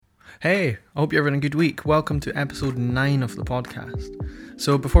Hey, I hope you're having a good week. Welcome to episode 9 of the podcast.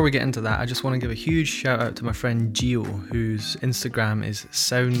 So before we get into that, I just want to give a huge shout out to my friend Gio, whose Instagram is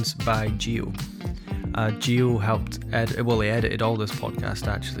Sounds by Gio. Gio helped he edited all this podcast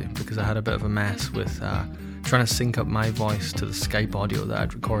actually, because I had a bit of a mess with trying to sync up my voice to the Skype audio that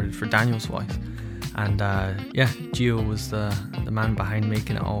I'd recorded for Daniel's voice. And Gio was the man behind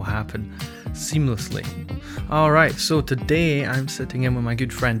making it all happen seamlessly. Alright, so today I'm sitting in with my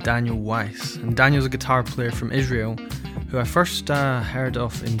good friend Daniel Weiss. And Daniel's a guitar player from Israel who I first heard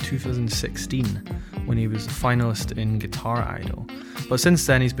of in 2016 when he was a finalist in Guitar Idol. But since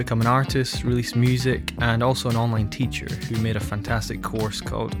then he's become an artist, released music, and also an online teacher who made a fantastic course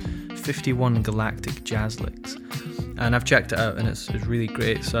called 51 Galactic Jazz Licks. And I've checked it out and it's really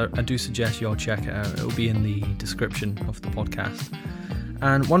great, so I do suggest you all check it out. It'll be in the description of the podcast.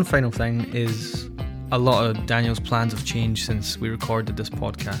 And one final thing is a lot of Daniel's plans have changed since we recorded this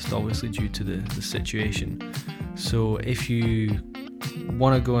podcast, obviously due to the situation. So if you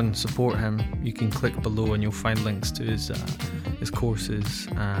want to go and support him, you can click below and you'll find links to his courses,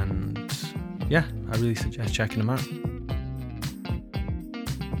 and yeah, I really suggest checking him out.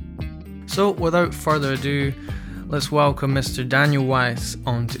 So without further ado, let's welcome Mr. Daniel Weiss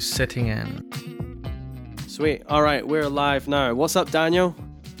onto Sitting In. Sweet. All right, we're live now. What's up, Daniel?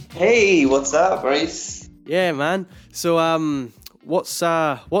 Hey, what's up, Bryce? Yeah, man. So, what's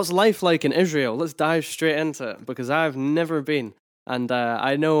life like in Israel? Let's dive straight into it because I've never been, and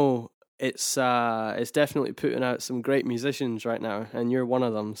I know it's definitely putting out some great musicians right now, and you're one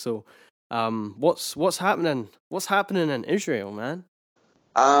of them. So, what's happening? What's happening in Israel, man?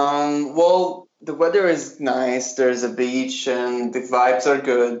 Well, the weather is nice. There's a beach, and the vibes are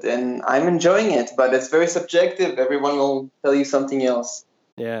good, and I'm enjoying it. But it's very subjective. Everyone will tell you something else.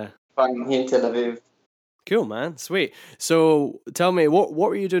 Yeah. Fun here in Tel Aviv. Cool, man. Sweet. So tell me, what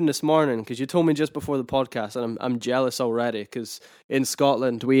were you doing this morning? Because you told me just before the podcast, and I'm jealous already. Because in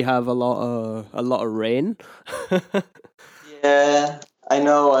Scotland we have a lot of rain. Yeah, I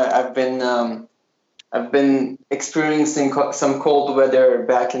know. I've been experiencing some cold weather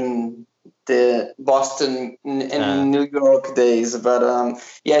back in the Boston and New York days, but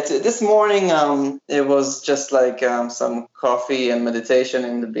this morning it was just like some coffee and meditation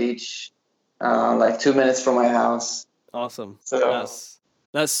in the beach, like 2 minutes from my house. Awesome. So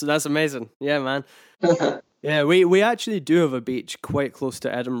that's amazing. Yeah, man. Yeah, we actually do have a beach quite close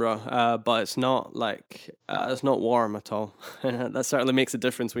to Edinburgh, but it's not it's not warm at all. That certainly makes a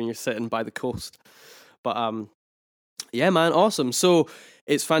difference when you're sitting by the coast. But yeah, man, awesome. So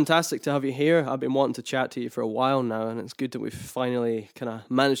it's fantastic to have you here. I've been wanting to chat to you for a while now, and it's good that we've finally kind of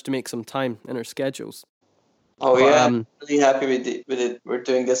managed to make some time in our schedules. Oh, yeah, I'm really happy with it. We're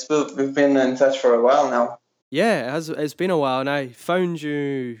doing this. We've been in touch for a while now. Yeah, it's been a while, and I found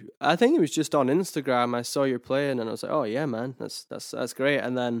you, I think it was just on Instagram. I saw you playing, and I was like, oh, yeah, man, that's great.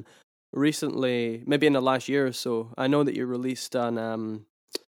 And then recently, maybe in the last year or so, I know that you released an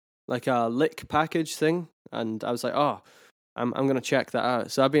like a lick package thing, and I was like, oh, I'm gonna check that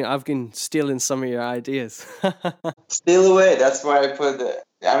out. So I've been stealing some of your ideas. Steal away. That's why I put it.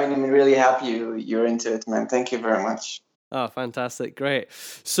 I mean, I'm really happy you're into it, man. Thank you very much. Oh, fantastic, great.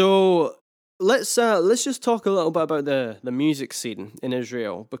 So let's just talk a little bit about the music scene in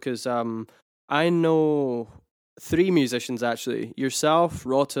Israel, because I know 3 musicians actually, yourself,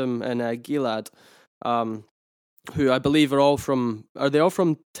 Rotem, and Gilad, who I believe are they all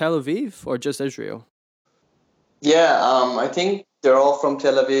from Tel Aviv or just Israel? Yeah, I think they're all from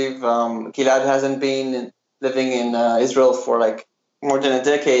Tel Aviv. Gilad hasn't been living in Israel for like more than a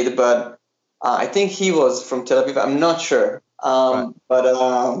decade, but I think he was from Tel Aviv. I'm not sure. Right. But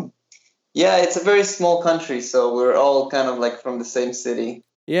yeah, it's a very small country, so we're all kind of like from the same city.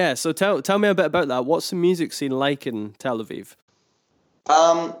 Yeah, so tell me a bit about that. What's the music scene like in Tel Aviv?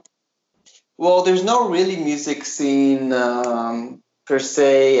 Well, there's no really music scene per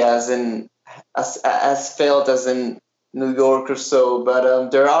se, as felt as in New York or so,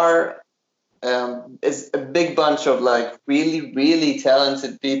 but there are is a big bunch of like really, really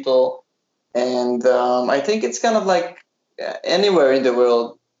talented people, and I think it's kind of like anywhere in the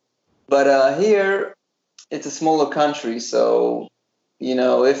world, but here it's a smaller country, so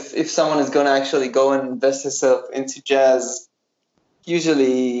if someone is going to actually go and invest himself into jazz,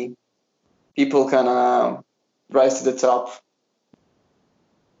 usually people kind of rise to the top.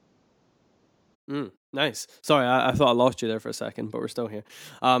 Nice. Sorry, I thought I lost you there for a second, but we're still here.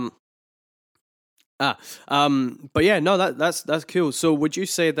 But yeah, no, that's cool. So would you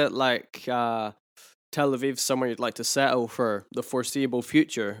say that like Tel Aviv's somewhere you'd like to settle for the foreseeable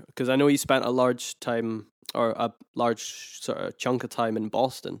future? Because I know you spent a large time or a large sort of chunk of time in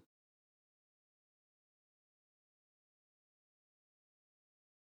Boston.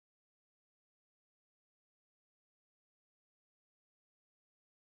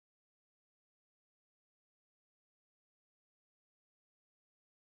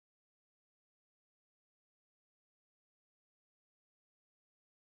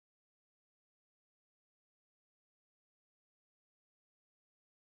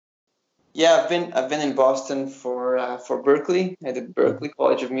 Yeah, I've been in Boston for Berkeley. I did Berkeley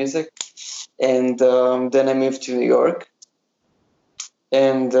College of Music, and then I moved to New York,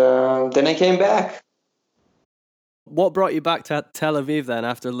 and then I came back. What brought you back to Tel Aviv then,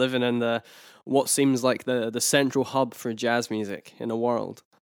 after living in what seems like the central hub for jazz music in the world?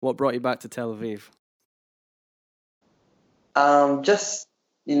 What brought you back to Tel Aviv? Just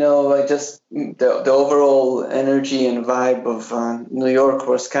like just the overall energy and vibe of New York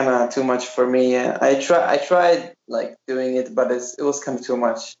was kind of too much for me. I tried like doing it, but it was kind of too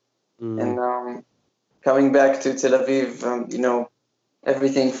much. And coming back to Tel Aviv,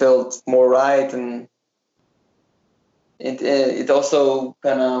 everything felt more right, and it also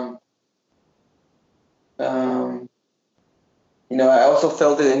kind of I also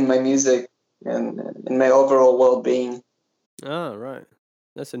felt it in my music and in my overall well-being. Oh, right.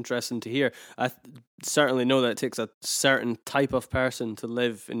 That's interesting to hear. I certainly know that it takes a certain type of person to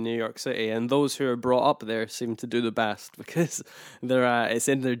live in New York City, and those who are brought up there seem to do the best because it's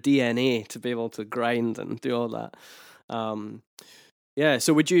in their DNA to be able to grind and do all that. Yeah.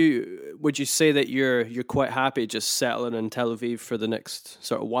 So would you say that you're quite happy just settling in Tel Aviv for the next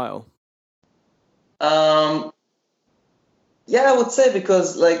sort of while? Yeah, I would say,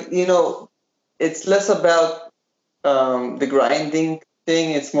 because it's less about the grinding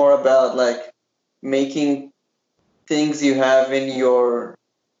thing. It's more about like making things you have in your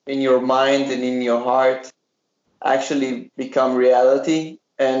mind and in your heart actually become reality.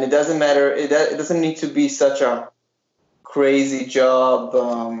 And it doesn't matter. It doesn't need to be such a crazy job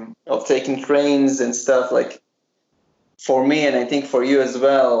of taking trains and stuff. Like for me, and I think for you as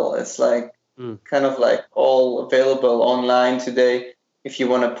well, it's like kind of like all available online today. If you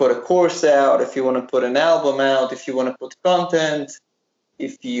want to put a course out, if you want to put an album out, if you want to put content,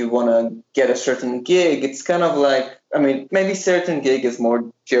 if you want to get a certain gig, it's kind of like, I mean, maybe certain gig is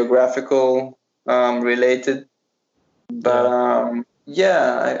more geographical related, but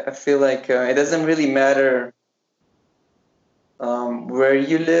I feel like it doesn't really matter where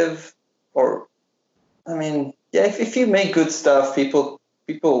you live, or, I mean, yeah, if you make good stuff, people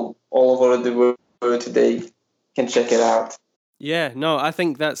all over the world today can check it out. Yeah, no, I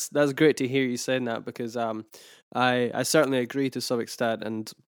think that's great to hear you saying that, because I certainly agree to some extent,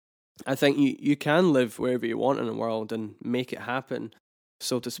 and I think you can live wherever you want in the world and make it happen,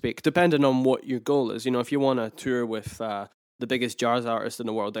 so to speak, depending on what your goal is. If you want to tour with the biggest jazz artist in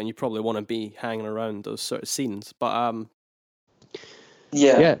the world, then you probably want to be hanging around those sort of scenes. But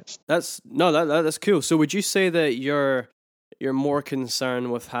yeah, that's cool. So would you say that you're more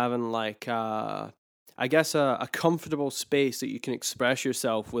concerned with having like I guess a comfortable space that you can express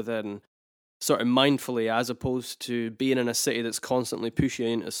yourself within, sort of mindfully, as opposed to being in a city that's constantly pushing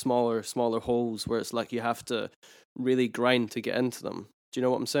you into smaller holes where it's like you have to really grind to get into them? Do you know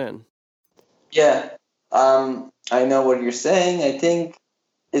what I'm saying? Yeah, I know what you're saying. I think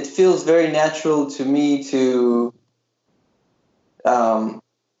it feels very natural to me to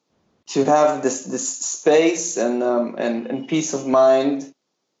have this space and peace of mind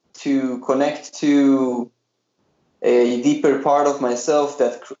to connect to a deeper part of myself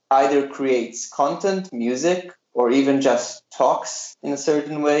that either creates content, music, or even just talks in a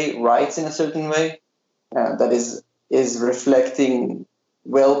certain way, writes in a certain way, that is reflecting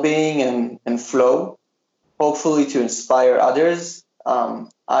well-being and flow, hopefully to inspire others.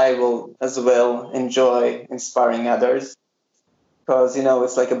 I will as well enjoy inspiring others, because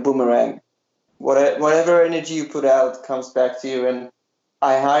it's like a boomerang. Whatever energy you put out comes back to you. And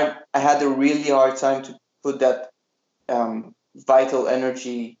I had a really hard time to put that vital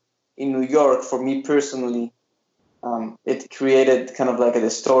energy in New York. For me personally, it created kind of like a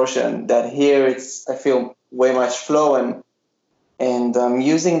distortion that here I feel way much flow, and I'm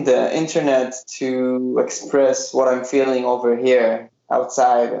using the internet to express what I'm feeling over here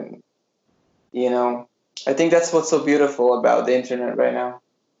outside. And I think that's what's so beautiful about the internet right now.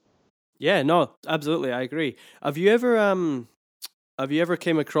 Yeah, no, absolutely, I agree. Have you ever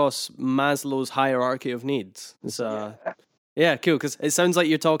came across Maslow's hierarchy of needs? Yeah, cool, because it sounds like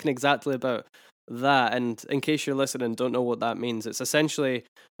you're talking exactly about that. And in case you're listening, don't know what that means, it's essentially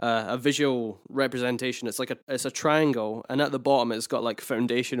a visual representation. It's like it's a triangle, and at the bottom it's got like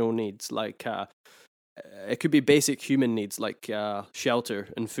foundational needs, like it could be basic human needs like shelter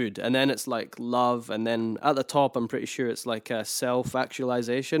and food, and then it's like love, and then at the top I'm pretty sure it's like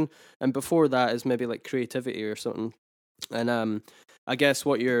self-actualization, and before that is maybe like creativity or something. And I guess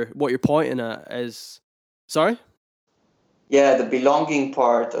what you're pointing at is, sorry? Yeah, the belonging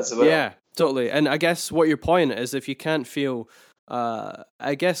part as well. Yeah, totally. And I guess what you're pointing at is, if you can't feel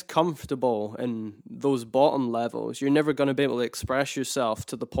I guess, comfortable in those bottom levels, you're never going to be able to express yourself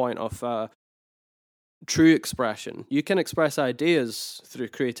to the point of true expression. You can express ideas through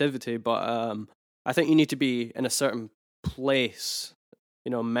creativity, but I think you need to be in a certain place,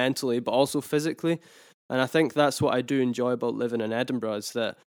 mentally, but also physically. And I think that's what I do enjoy about living in Edinburgh, is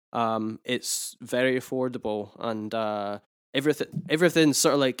that it's very affordable, and everything's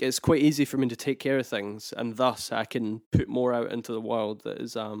sort of like, it's quite easy for me to take care of things, and thus I can put more out into the world that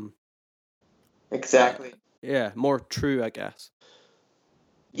is Exactly. more true, I guess.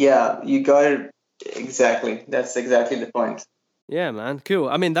 Yeah, you got it. Exactly. That's exactly the point. Yeah, man. Cool.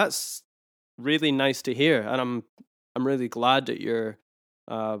 I mean, that's really nice to hear, and I'm really glad that you're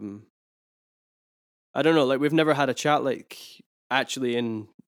I don't know, like, we've never had a chat like actually in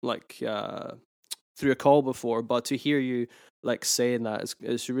like through a call before, but to hear you like saying that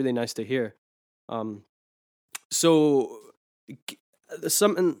is really nice to hear. So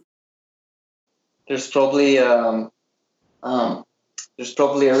something. There's probably a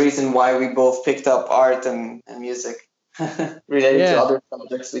reason why we both picked up art and music related to other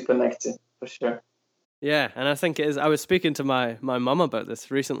subjects we connect to, for sure. Yeah, and I think it is. I was speaking to my mum about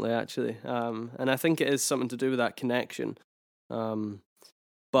this recently, actually, and I think it is something to do with that connection.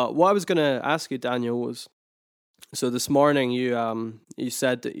 But what I was going to ask you, Daniel, was, so this morning you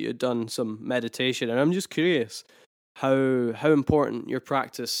said that you had done some meditation, and I'm just curious how important your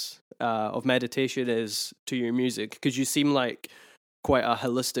practice of meditation is to your music, because you seem like quite a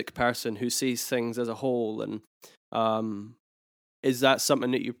holistic person who sees things as a whole, and is that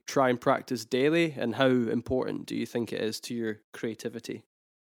something that you try and practice daily, and how important do you think it is to your creativity?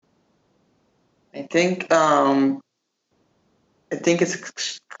 I think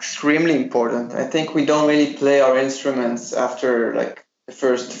it's extremely important. I think we don't really play our instruments after like the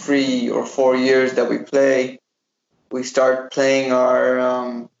first 3 or 4 years that we play. We start playing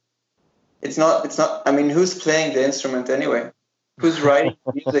our. It's not. I mean, who's playing the instrument anyway? Who's writing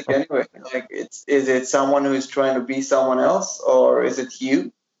music anyway? Like, is it someone who's trying to be someone else, or is it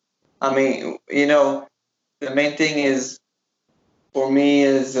you? I mean, the main thing is, for me,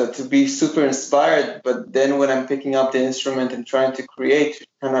 is to be super inspired. But then when I'm picking up the instrument and trying to create,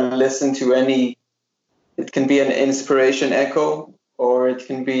 kind of listen to it can be an inspiration echo, or it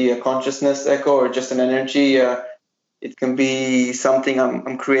can be a consciousness echo, or just an energy. It can be something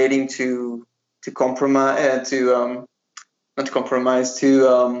I'm creating to compromise, not compromise,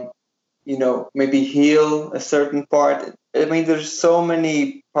 to maybe heal a certain part. I mean, there's so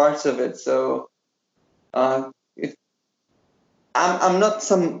many parts of it. So I'm not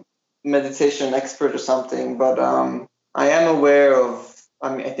some meditation expert or something, but I am aware of.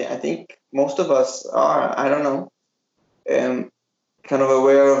 I mean, I think most of us are. I don't know. Kind of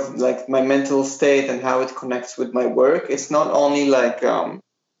aware of like my mental state and how it connects with my work. It's not only like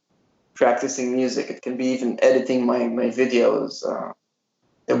practicing music. It can be even editing my videos.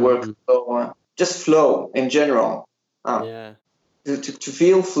 The workflow, just flow in general. To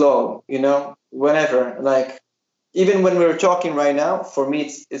feel flow, whenever, like, even when we're talking right now, for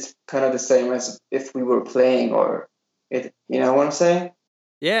me, it's kind of the same as if we were playing, or it. You know what I'm saying?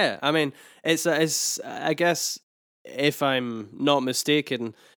 Yeah, I mean, it's I guess, if I'm not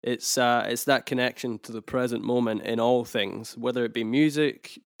mistaken, it's that connection to the present moment in all things, whether it be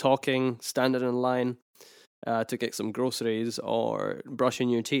music, talking, standing in line to get some groceries, or brushing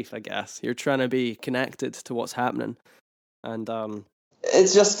your teeth. I guess you're trying to be connected to what's happening, and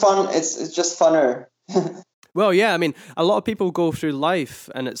it's just fun. It's just funner. Well, yeah, I mean, a lot of people go through life,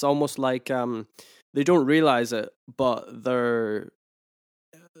 and it's almost like they don't realize it, but the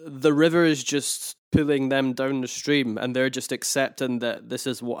river is just pulling them down the stream, and they're just accepting that this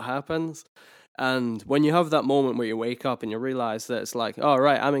is what happens. And when you have that moment where you wake up and you realize that it's like, oh,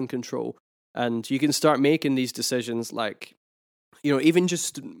 right, I'm in control, and you can start making these decisions, like, even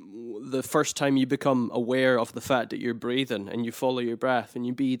just the first time you become aware of the fact that you're breathing and you follow your breath and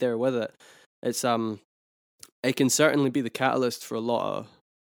you be there with it, it's it can certainly be the catalyst for a lot of,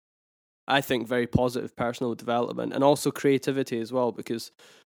 I think, very positive personal development, and also creativity as well, because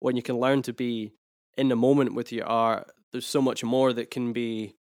when you can learn to be in the moment with your art, there's so much more that can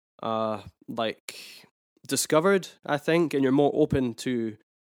be like discovered, I think, and you're more open to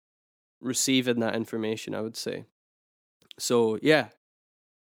receiving that information, I would say. So yeah,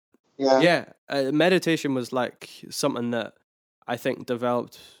 meditation was like something that I think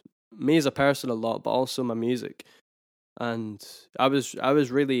developed me as a person a lot, but also my music. And I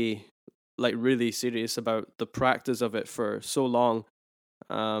was really serious about the practice of it for so long.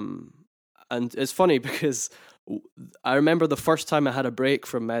 And it's funny because I remember the first time I had a break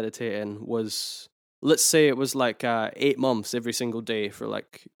from meditating was let's say it was like 8 months every single day for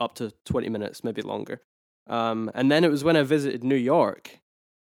like up to 20 minutes, maybe longer. And then it was when I visited New York,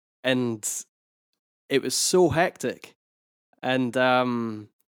 and it was so hectic, and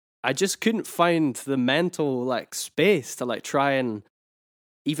I just couldn't find the mental like space to like try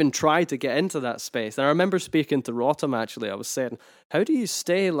to get into that space. And I remember speaking to Rotom, actually. I was saying, how do you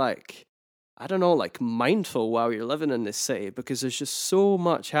stay like, I don't know, like mindful while you're living in this city? Because there's just so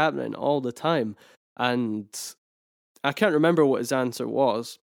much happening all the time. And I can't remember what his answer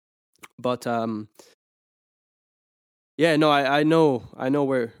was, but yeah, no, I know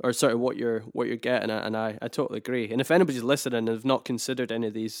what you're getting at, and I totally agree. And if anybody's listening and have not considered any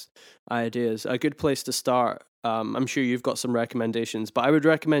of these ideas, a good place to start. I'm sure you've got some recommendations, but I would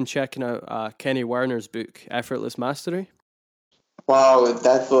recommend checking out Kenny Werner's book, Effortless Mastery. Wow,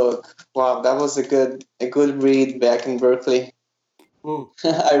 that book! Wow, that was a good read back in Berkeley.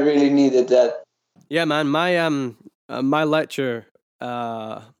 I really needed that. Yeah, man, my lecturer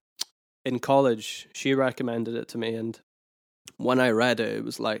in college, she recommended it to me, and when I read it, it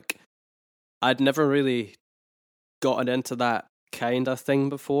was like I'd never really gotten into that kind of thing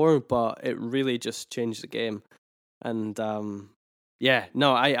before, but it really just changed the game. And yeah,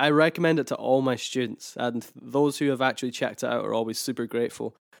 no, I recommend it to all my students, and those who have actually checked it out are always super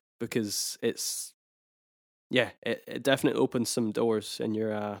grateful, because it definitely opens some doors in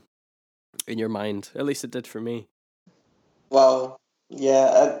your mind. At least it did for me. Wow.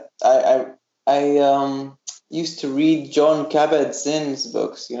 Yeah, I used to read John Kabat-Zinn's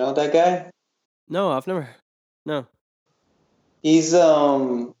books. You know that guy? No, I've never. No. He's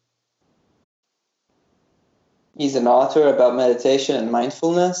an author about meditation and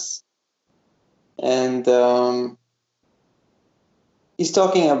mindfulness, and he's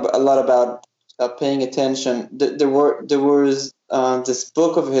talking a lot about paying attention. There was this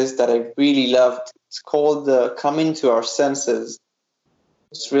book of his that I really loved. It's called "Coming to Our Senses."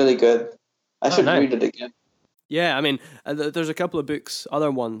 It's really good. I should read it again. Yeah, I mean, there's a couple of books, other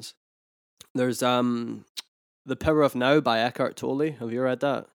ones. There's The Power of Now by Eckhart Tolle. Have you read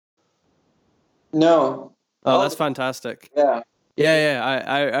that? No. Oh, that's fantastic. Yeah. Yeah.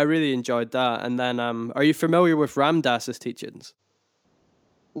 I really enjoyed that. And then, are you familiar with Ram Dass's teachings?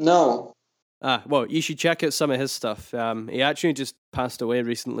 No. Well, you should check out some of his stuff. He actually just passed away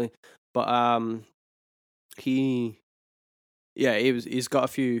recently, but he's got a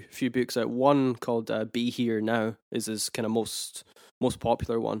few books out. One called Be Here Now is his kind of most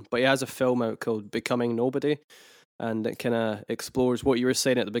popular one, but he has a film out called Becoming Nobody, and it kind of explores what you were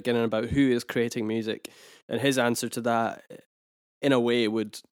saying at the beginning about who is creating music, and his answer to that, in a way,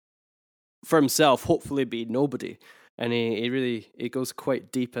 would, for himself, hopefully be nobody. And he goes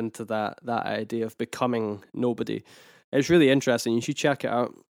quite deep into that idea of becoming nobody. It's really interesting. You should check it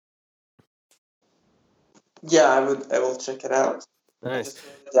out. Yeah, I will check it out. Nice.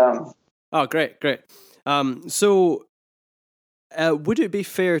 Oh, great. So, would it be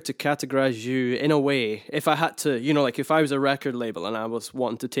fair to categorize you in a way, if I had to, like if I was a record label and I was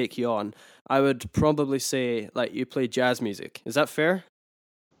wanting to take you on, I would probably say like you play jazz music. Is that fair?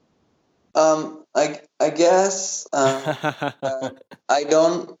 I guess I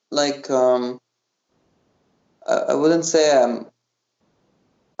don't like I wouldn't say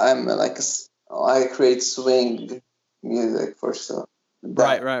I'm like I create swing music for sure.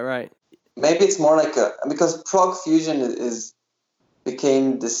 Right. Maybe it's more like because prog fusion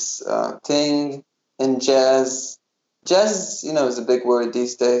became this thing in jazz. Jazz, is a big word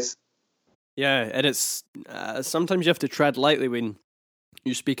these days. Yeah, and it's sometimes you have to tread lightly when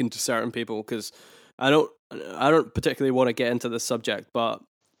you're speaking to certain people, because I don't particularly want to get into this subject, but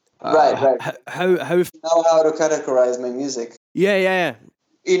right. How know how to categorize my music? Yeah.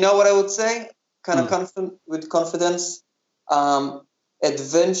 You know what I would say? Kind of with confidence.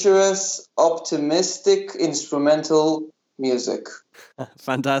 Adventurous, optimistic, instrumental music.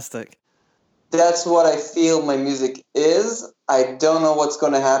 Fantastic. That's what I feel my music is. I don't know what's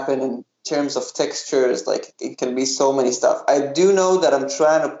going to happen in terms of textures. Like, it can be so many stuff. I do know that I'm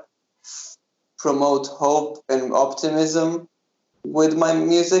trying to promote hope and optimism with my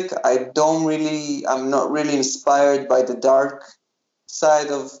music. I'm not really inspired by the dark side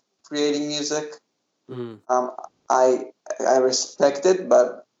of creating music. I respect it,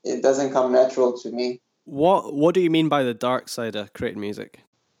 but it doesn't come natural to me. What do you mean by the dark side of creating music?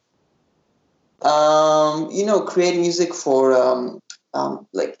 Create music for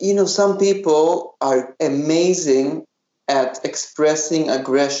some people are amazing at expressing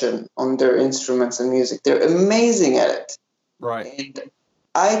aggression on their instruments and music. They're amazing at it. Right. And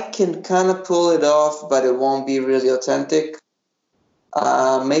I can kind of pull it off, but it won't be really authentic.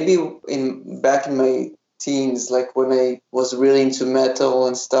 Maybe back in my teens, like when I was really into metal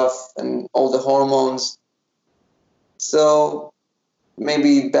and stuff and all the hormones. So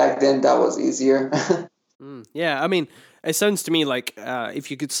maybe back then that was easier. Yeah, I mean, it sounds to me like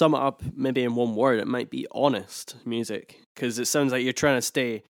if you could sum it up maybe in one word, it might be honest music, because it sounds like you're trying to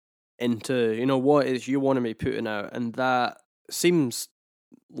stay into, what it is you want to be putting out, and that seems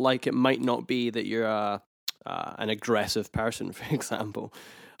like it might not be that you're an aggressive person, for example,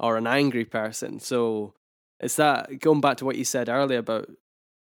 or an angry person. So it's that, going back to what you said earlier about,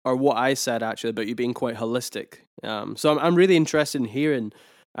 or what I said actually about you being quite holistic. So I'm really interested in hearing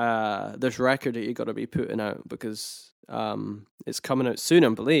this record that you're going to be putting out, because it's coming out soon, I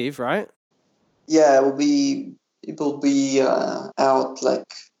believe, right? Yeah, it will be out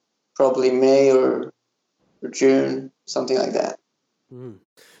like probably May or June, something like that.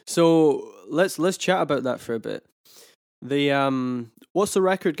 So let's chat about that for a bit. The what's the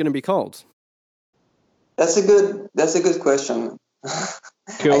record going to be called? That's a good question.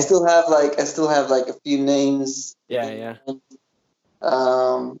 Cool. I still have like a few names. Yeah.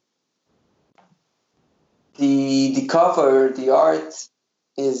 The cover, the art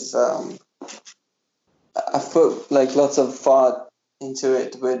is I put like lots of thought into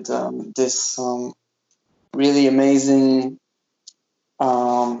it with this really amazing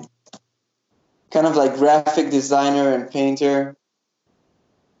kind of like graphic designer and painter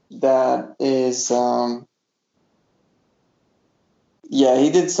that is he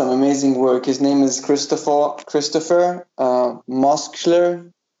did some amazing work. His name is Christopher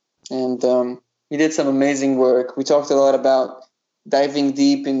Moskler, and he did some amazing work. We talked a lot about diving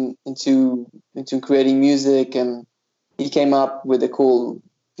deep into creating music, and he came up with a cool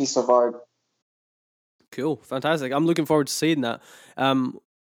piece of art. Cool, fantastic. I'm looking forward to seeing that.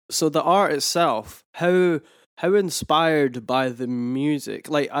 So the art itself, how inspired by the music?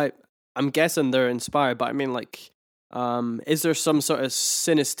 Like I'm guessing they're inspired, but I mean, like, is there some sort of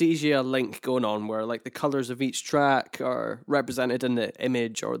synesthesia link going on where like the colors of each track are represented in the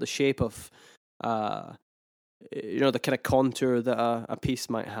image or the shape of, the kind of contour that a piece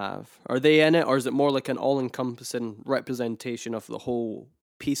might have? Are they in it, or is it more like an all-encompassing representation of the whole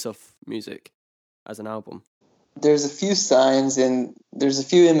piece of music as an album? There's a few signs and there's a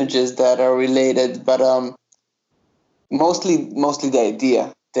few images that are related, but mostly the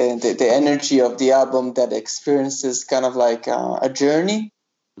idea, the energy of the album that experiences kind of like a journey.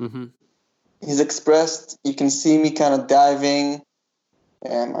 Mm-hmm. He's expressed. You can see me kind of diving,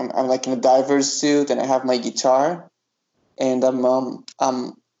 and I'm like in a diver's suit, and I have my guitar, and I'm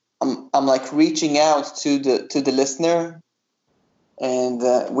like reaching out to the listener. And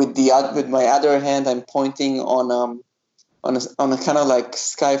with my other hand, I'm pointing on a kind of like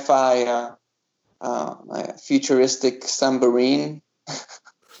sci-fi, futuristic submarine.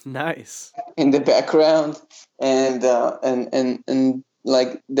 Nice. In the background, and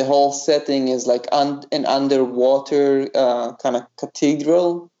like the whole setting is like an underwater kind of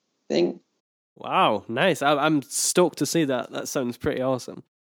cathedral thing. Wow, nice. I'm stoked to see that. That sounds pretty awesome.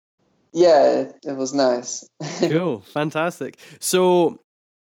 Yeah, it was nice. Cool, fantastic. So,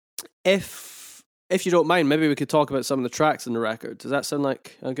 if you don't mind, maybe we could talk about some of the tracks in the record. Does that sound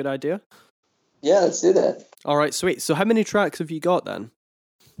like a good idea? Yeah, let's do that. All right, sweet. So, how many tracks have you got then?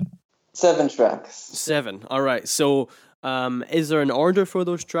 7 tracks. 7. All right. So, is there an order for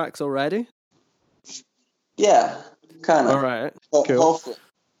those tracks already? Yeah, kind of. All right. Cool. Hopefully.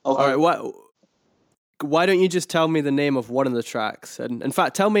 All right. Why don't you just tell me the name of one of the tracks? And in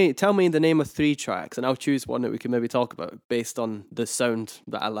fact, tell me the name of 3 tracks, and I'll choose one that we can maybe talk about based on the sound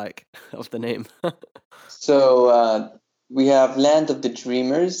that I like of the name. So we have Land of the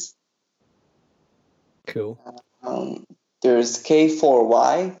Dreamers. Cool. There's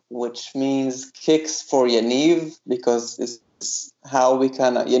K4Y, which means kicks for Yaniv, because it's how we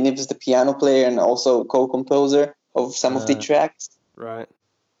kind of... Yaniv is the piano player and also co-composer of some of the tracks. Right.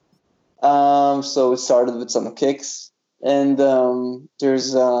 So it started with some kicks. And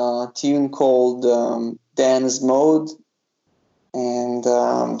there's a tune called Dance Mode. And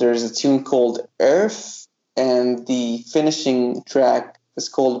there's a tune called Earth. And the finishing track is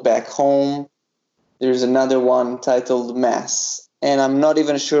called Back Home. There's another one titled Mass. And I'm not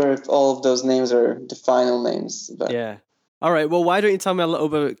even sure if all of those names are the final names. But yeah. All right. Well, why don't you tell me a little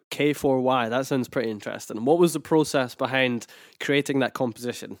bit about K4Y? That sounds pretty interesting. What was the process behind creating that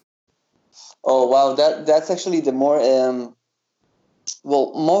composition? Oh, wow. That's actually the more...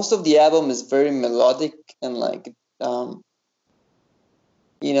 well, most of the album is very melodic and like...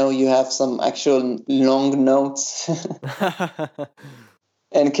 you have some actual long notes.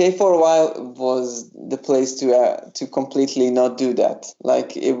 And K for a while was the place to completely not do that.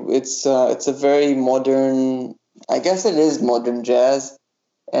 Like it's a very modern. I guess it is modern jazz,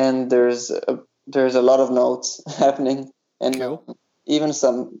 and there's a lot of notes happening, and Cool. even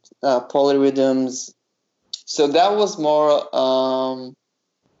some polyrhythms. So that was more,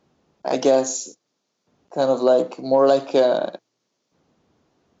 I guess, kind of like more like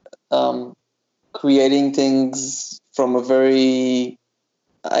um, creating things from a very.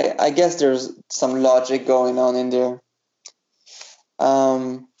 I guess there's some logic going on in there.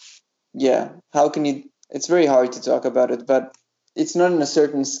 Yeah, how can you? It's very hard to talk about it, but it's not in a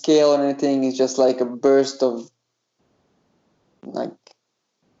certain scale or anything. It's just like a burst of like.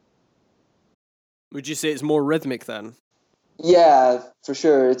 Would you say it's more rhythmic then? Yeah, for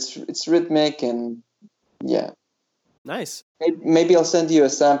sure. It's rhythmic and yeah. Nice. Maybe I'll send you a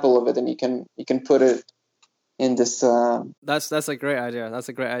sample of it, and you can put it in this. That's a great idea. That's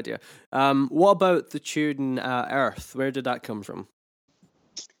a great idea. What about the tune Earth? Where did that come from?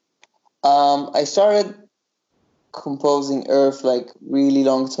 I started composing Earth like really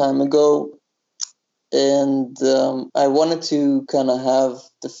long time ago, and I wanted to kind of have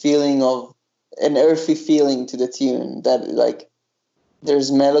the feeling of an earthy feeling to the tune, that like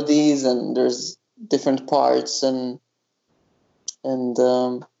there's melodies and there's different parts and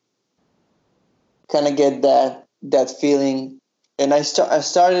kind of get that feeling. And I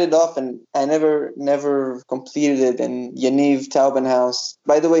started it off, and I never completed it. And Yaniv Taubenhaus,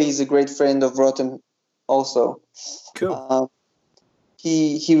 by the way, he's a great friend of Rotem, also. Cool.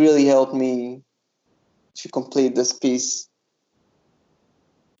 He really helped me to complete this piece.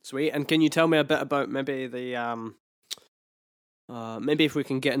 Sweet. And can you tell me a bit about maybe maybe if we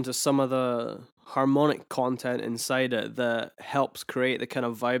can get into some of the harmonic content inside it that helps create the kind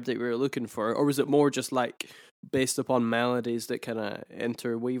of vibe that we were looking for, or was it more just like based upon melodies that kind of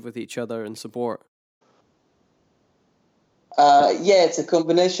interweave with each other and support? Yeah, it's a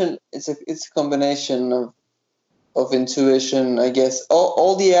combination. It's a combination of intuition, I guess.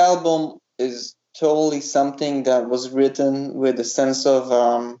 All the album is totally something that was written with a sense of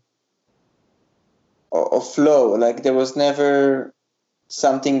flow. Like there was never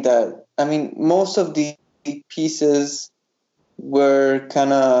something that, I mean, most of the pieces were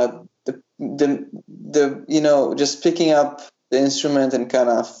kind of the just picking up the instrument and kind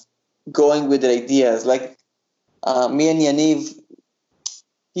of going with the ideas. Like me and Yaniv,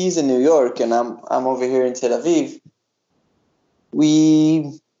 he's in New York and I'm over here in Tel Aviv.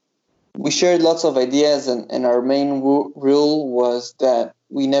 We shared lots of ideas, and our main rule was that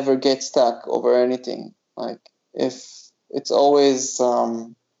we never get stuck over anything. Like if it's always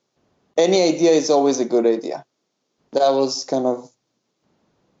any idea is always a good idea. That was kind of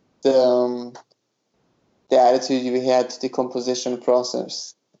the attitude we had to the composition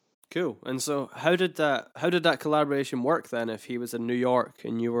process. Cool. And so how did that collaboration work then if he was in New York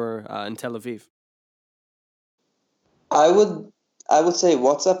and you were in Tel Aviv? I would say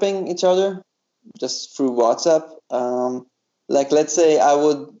WhatsApping each other just through WhatsApp. Like let's say I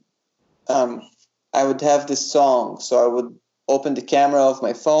would have this song, so I would open the camera of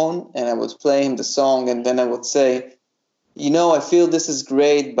my phone and I would play him the song, and then I would say, I feel this is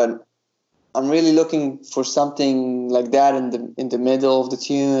great, but I'm really looking for something like that in the middle of the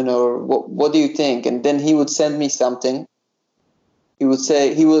tune, or what do you think? And then he would send me something.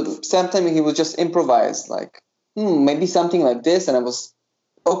 Sometimes he would just improvise, like, maybe something like this, and I was,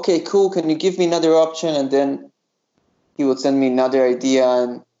 okay, cool, can you give me another option? And then he would send me another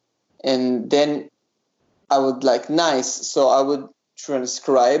idea, and then I would like, nice. So I would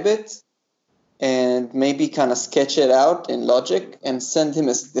transcribe it and maybe kind of sketch it out in Logic and send him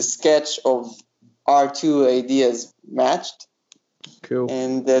the sketch of our two ideas matched. Cool.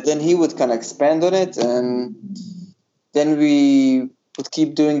 And then he would kind of expand on it, and then we would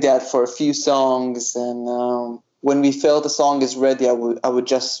keep doing that for a few songs. And when we felt the song is ready, I would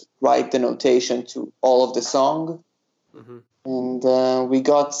just write the notation to all of the song. Mm-hmm. And we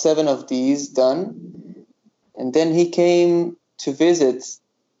got 7 of these done. And then he came to visit.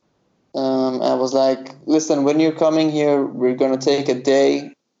 I was like, listen, when you're coming here, we're going to take a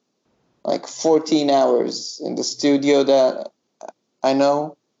day, like 14 hours in the studio that I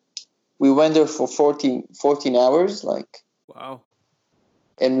know. We went there for 14 hours, like. Wow.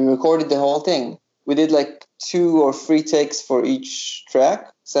 And we recorded the whole thing. We did like 2 or 3 takes for each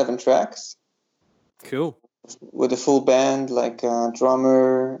track, 7 tracks. Cool. With a full band, like a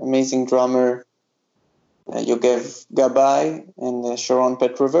drummer, amazing drummer, Yogev Gabay and Sharon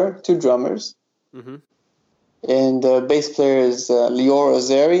Petrover, 2 drummers. Mm-hmm. And the bass player is Lior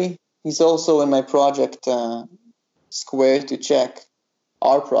Ozeri. He's also in my project, Square to Check.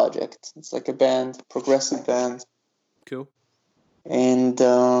 our project. It's like a band, progressive band. Cool. And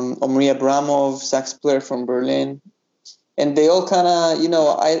Omri Abramov, sax player from Berlin. And they all kind of,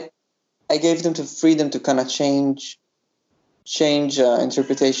 I gave them the freedom to kind of change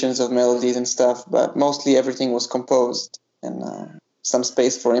interpretations of melodies and stuff, but mostly everything was composed and some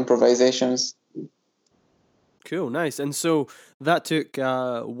space for improvisations. Cool, nice. And so that took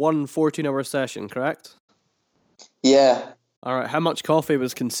 1 14-hour session, correct? Yeah. All right. How much coffee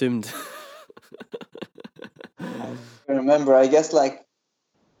was consumed? I remember, I guess like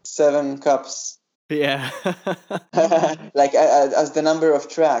 7 cups. Yeah. Like as the number of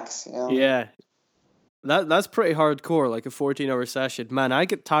tracks. Yeah. That's pretty hardcore, like a 14-hour session. Man, I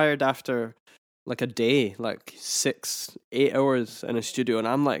get tired after like a day, like 6-8 hours in a studio, and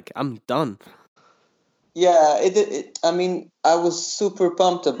I'm done. Yeah, I mean, I was super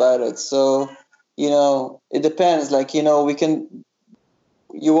pumped about it. So, it depends. Like, you won't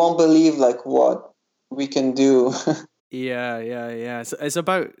believe like what we can do. Yeah. It's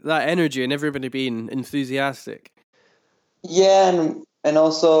about that energy and everybody being enthusiastic. Yeah, and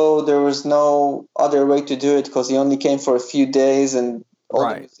also there was no other way to do it because he only came for a few days and all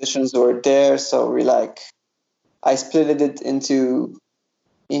the musicians were there. So I split it into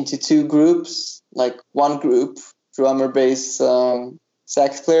 2 groups. Like one group, drummer, bass,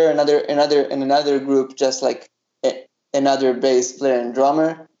 sax player, another group, just like another bass player and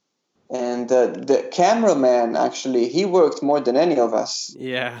drummer. And the cameraman, actually, he worked more than any of us.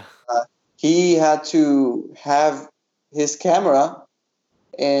 Yeah. He had to have his camera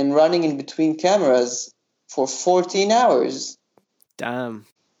and running in between cameras for 14 hours. Damn.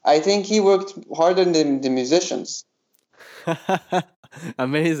 I think he worked harder than the musicians.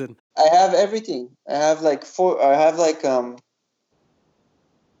 Amazing. I have everything. I have I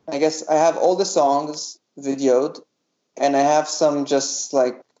guess I have all the songs videoed, and I have some just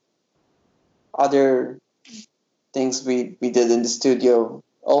like other things we did in the studio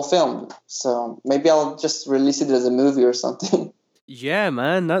all filmed. So maybe I'll just release it as a movie or something. Yeah,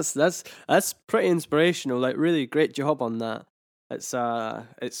 man, that's pretty inspirational. Like, really great job on that. It's not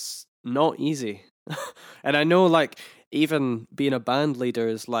easy. And I know, like, even being a band leader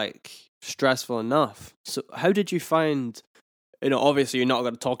is like stressful enough. So how did you find, obviously you're not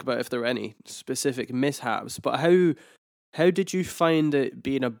going to talk about if there were any specific mishaps, but how did you find it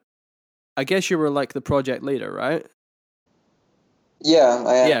being I guess you were like the project leader, right? Yeah,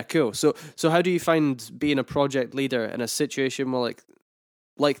 I am. Yeah, cool. So how do you find being a project leader in a situation where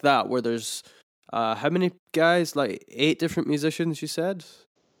like that, where there's how many guys? Like 8 different musicians, you said?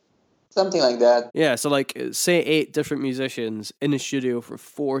 Something like that. Yeah, so like say 8 different musicians in a studio for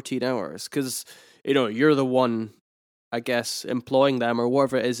 14 hours, because you're the one, I guess, employing them or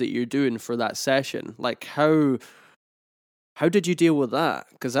whatever it is that you're doing for that session. Like how did you deal with that?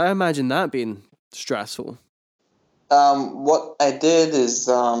 Because I imagine that being stressful. What I did is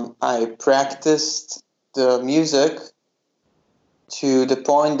I practiced the music to the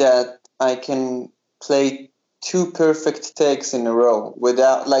point that I can play 2 perfect takes in a row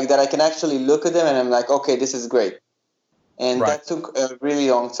without like that. I can actually look at them and I'm like, okay, this is great. And that took a really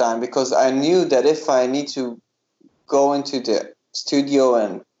long time because I knew that if I need to go into the studio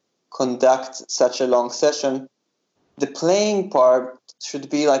and conduct such a long session, the playing part should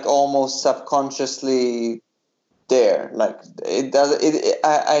be like almost subconsciously there. Like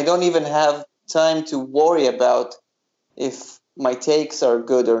I don't even have time to worry about if my takes are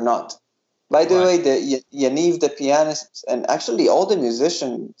good or not. By the way, Yaniv, the pianist, and actually all the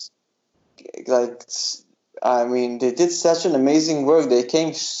musicians, like, I mean, they did such an amazing work. They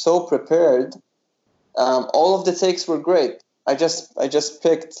came so prepared. All of the takes were great. I just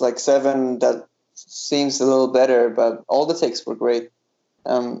picked like 7 that seems a little better, but all the takes were great.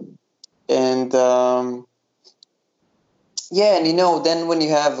 Yeah, and then when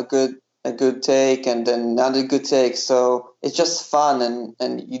you have a good take and then another good take, so it's just fun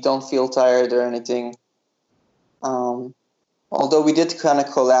and you don't feel tired or anything. Although we did kind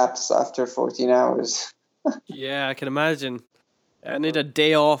of collapse after 14 hours. Yeah, I can imagine. I need a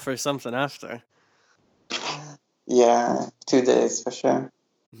day off or something after. Yeah, 2 days for sure.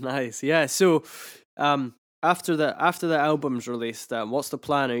 Nice. Yeah. So, after the album's released, what's the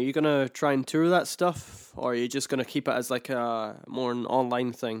plan? Are you gonna try and tour that stuff, or are you just gonna keep it as like a more an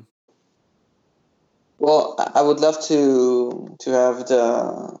online thing? Well, I would love to have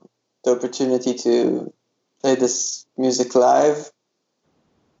the opportunity to play this music live,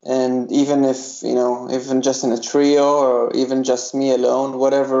 and even if even just in a trio or even just me alone,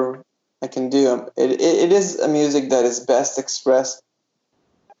 whatever I can do. It is a music that is best expressed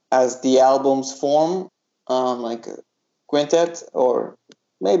as the album's form, like quintet or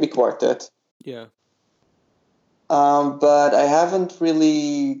maybe quartet. Yeah. But I haven't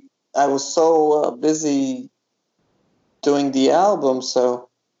really. I was so busy doing the album, so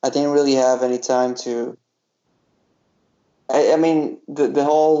I didn't really have any time to. I mean, the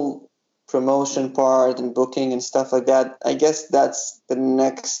whole promotion part and booking and stuff like that. I guess that's the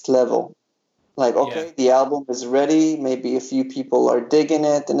next level. Like, okay, the album is ready. Maybe a few people are digging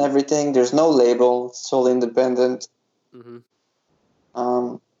it and everything. There's no label. It's all independent. Mm-hmm.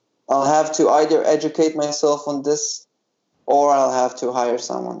 I'll have to either educate myself on this, or I'll have to hire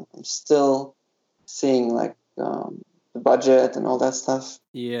someone. I'm still seeing like the budget and all that stuff.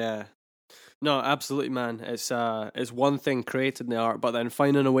 Yeah. No, absolutely, man. It's one thing creating the art, but then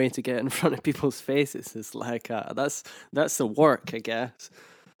finding a way to get in front of people's faces is like that's the work, I guess.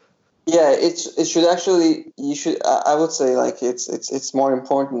 Yeah, it should actually. You should. I would say like it's more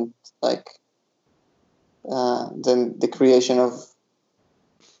important like than the creation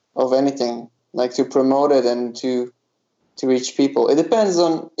of anything, like to promote it and to reach people. It depends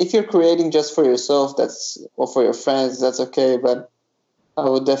on if you're creating just for yourself, or for your friends, that's okay. But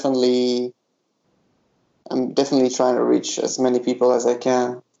I'm definitely trying to reach as many people as I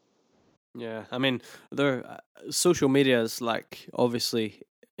can. Yeah, I mean, social media is like obviously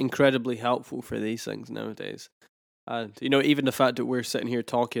incredibly helpful for these things nowadays, and even the fact that we're sitting here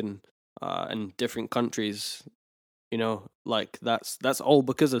talking in different countries, like that's all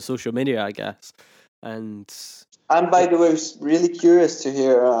because of social media, I guess. And I'm, by the way, really curious to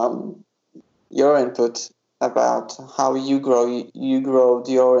hear your input about how you grow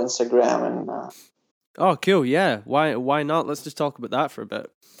your Instagram and. Oh, cool! Yeah, why not? Let's just talk about that for a bit.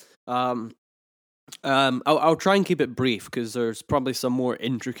 I'll try and keep it brief because there's probably some more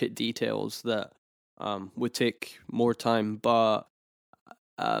intricate details that would take more time. But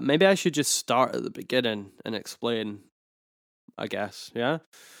maybe I should just start at the beginning and explain, I guess. Yeah.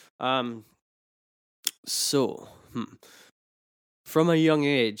 So, from a young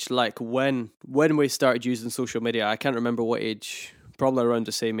age, like when we started using social media, I can't remember what age. Probably around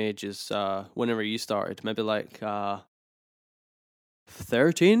the same age as whenever you started. Maybe like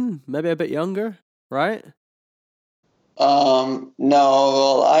 13, maybe a bit younger, right? No,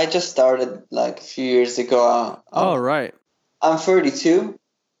 well, I just started like a few years ago. Right. I'm 32.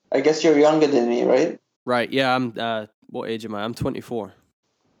 I guess you're younger than me, right? Right, yeah, I'm, what age am I? I'm 24.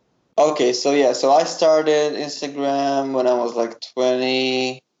 Okay, so I started Instagram when I was like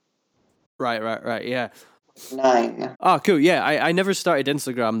 20. Right, yeah. 9. Oh, cool, yeah, I never started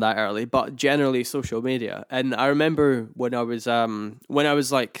Instagram that early, but generally social media. And I remember when I was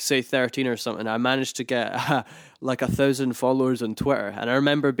like, say, 13 or something, I managed to get like 1,000 followers on Twitter. And I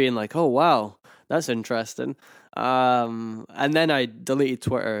remember being like, oh, wow, that's interesting. And then I deleted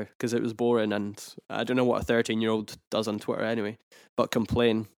Twitter because it was boring, and I don't know what a 13-year-old does on Twitter anyway, but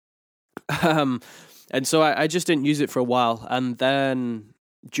complain. And so I just didn't use it for a while, and then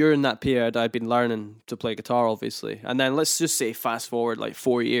during that period I'd been learning to play guitar, obviously, and then let's just say fast forward like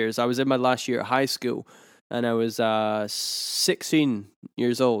 4 years. I was in my last year at high school, and I was 16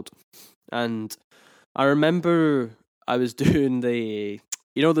 years old, and I remember I was doing the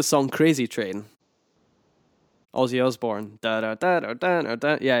song Crazy Train, Ozzy Osbourne, da da da da da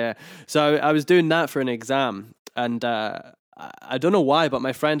da. Yeah. So I was doing that for an exam, and I don't know why, but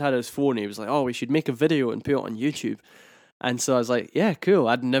my friend had his phone. He was like, "Oh, we should make a video and put it on YouTube." And so I was like, "Yeah, cool."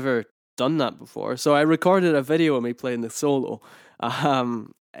 I'd never done that before, so I recorded a video of me playing the solo,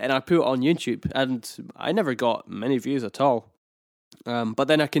 and I put it on YouTube, and I never got many views at all. But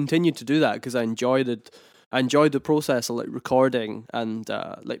then I continued to do that because I enjoyed it. I enjoyed the process of like recording and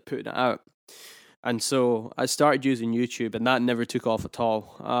like putting it out. And so I started using YouTube, and that never took off at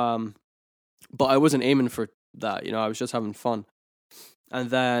all. But I wasn't aiming for that, I was just having fun. And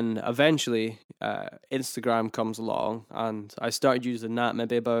then eventually Instagram comes along, and I started using that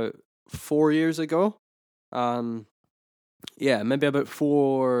maybe about 4 years ago. Yeah, maybe about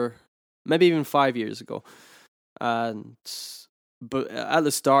 4, maybe even 5 years ago. But at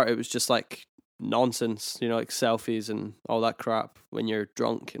the start, it was just like nonsense, like selfies and all that crap when you're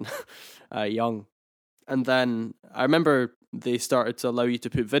drunk and young. And then I remember they started to allow you to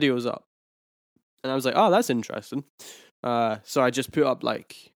put videos up. And I was like, oh, that's interesting. So I just put up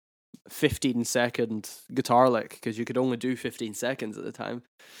like 15-second guitar lick because you could only do 15 seconds at the time.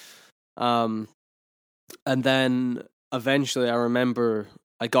 And then eventually I remember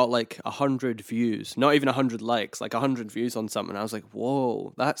I got like 100 views, not even 100 likes, like 100 views on something. I was like,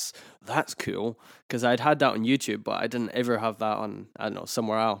 whoa, that's cool. Because I'd had that on YouTube, but I didn't ever have that on, I don't know,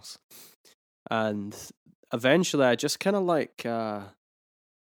 somewhere else. And eventually I just kind of like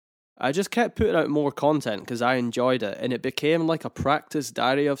I just kept putting out more content because I enjoyed it, and it became like a practice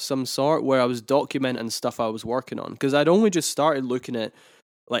diary of some sort where I was documenting stuff I was working on, because I'd only just started looking at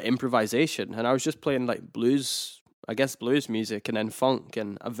like improvisation, and I was just playing like blues, I guess blues music, and then funk,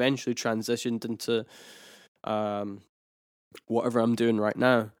 and eventually transitioned into whatever I'm doing right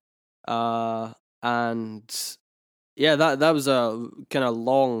now. And yeah, that was a kind of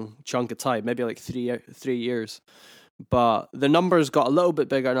long chunk of time, maybe like 3 years. But the numbers got a little bit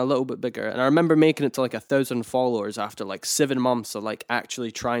bigger and a little bit bigger. And I remember making it to like 1,000 followers after like 7 months of like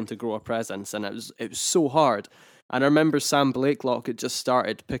actually trying to grow a presence. And it was so hard. And I remember Sam Blakelock had just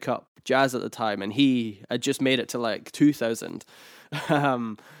started to pick up jazz at the time, and he had just made it to like 2,000.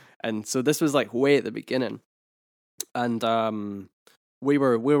 And so this was like way at the beginning. And we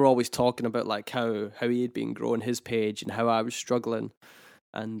were always talking about like how he had been growing his page and how I was struggling.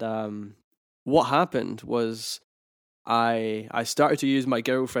 And what happened was I started to use my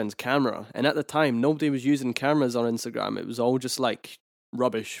girlfriend's camera, and at the time nobody was using cameras on Instagram. It was all just like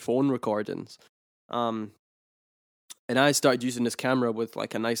rubbish phone recordings. And I started using this camera with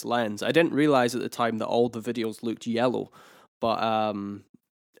like a nice lens. I didn't realize at the time that all the videos looked yellow, but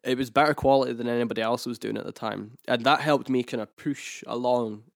it was better quality than anybody else was doing at the time, and that helped me kind of push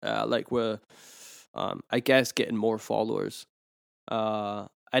along, like with I guess getting more followers.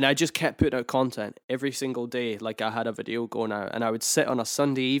 And I just kept putting out content every single day. Like I had a video going out, and I would sit on a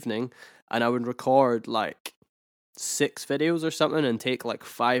Sunday evening and I would record like 6 videos or something and take like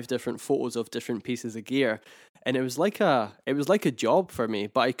 5 different photos of different pieces of gear. And it was like a job for me,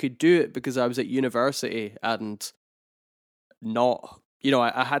 but I could do it because I was at university and not,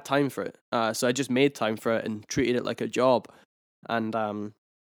 I had time for it. So I just made time for it and treated it like a job. And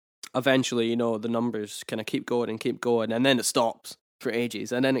eventually, the numbers kind of keep going, and then it stops for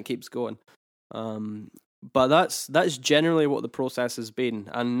ages, and then it keeps going. But that's generally what the process has been.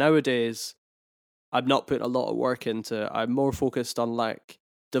 And nowadays, I've not put a lot of work into it. I'm more focused on like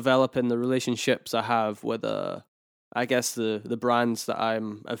developing the relationships I have with I guess the brands that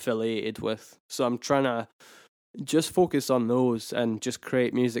I'm affiliated with. So I'm trying to just focus on those and just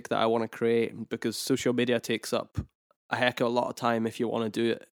create music that I want to create, because social media takes up a heck of a lot of time if you want to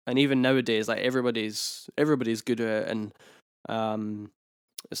do it. And even nowadays, like everybody's good at it, and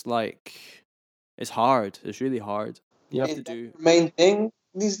it's like it's hard. It's really hard. You have to do the main thing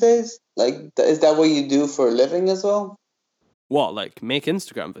these days. Like, is that what you do for a living as well? What, like make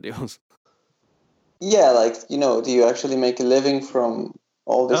Instagram videos? Yeah, like do you actually make a living from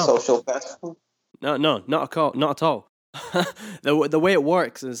all the social platforms? No, not at all. The way it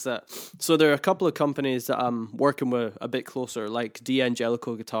works is that, so there are a couple of companies that I'm working with a bit closer, like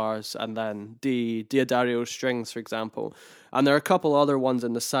D'Angelico Guitars and then Diodario Strings, for example. And there are a couple other ones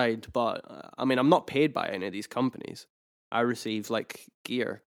on the side, but I mean, I'm not paid by any of these companies. I receive like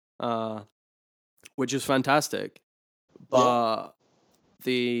gear, which is fantastic. But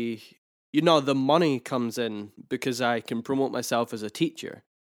the money comes in because I can promote myself as a teacher.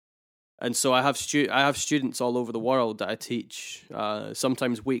 And so I have students all over the world that I teach,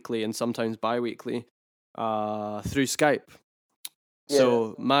 sometimes weekly and sometimes bi-weekly, through Skype.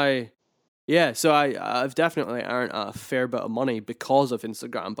 Yeah. So I've definitely earned a fair bit of money because of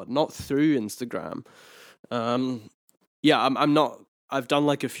Instagram, but not through Instagram. I'm not. I've done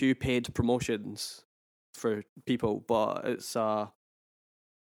like a few paid promotions for people, but it's not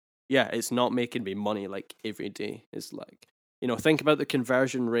making me money like every day. It's like, think about the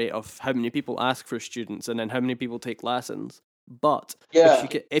conversion rate of how many people ask for students and then how many people take lessons. But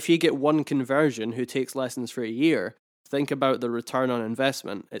if you get one conversion who takes lessons for a year, think about the return on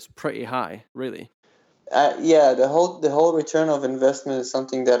investment. It's pretty high, really. The whole return of investment is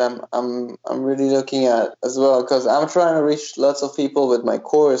something that I'm really looking at as well, because I'm trying to reach lots of people with my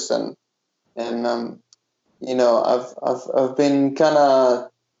course, and I've been kind of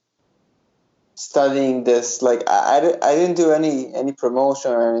studying this. Like I didn't do any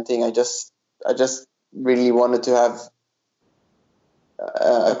promotion or anything. I just really wanted to have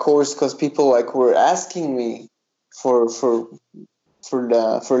a course because people like were asking me for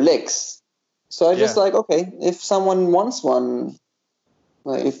licks. So I just like, okay, if someone wants one,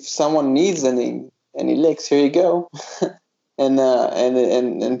 like if someone needs any licks, here you go.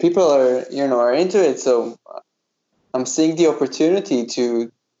 and people are are into it. So I'm seeing the opportunity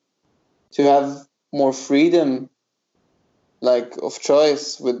to have more freedom, like of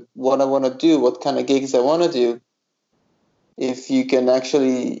choice with what I want to do, what kind of gigs I want to do. If you can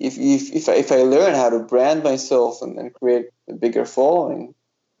actually, if I learn how to brand myself and create a bigger following.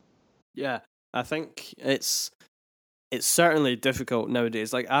 Yeah, I think it's certainly difficult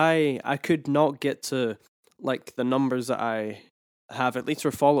nowadays. Like I could not get to like the numbers that I have, at least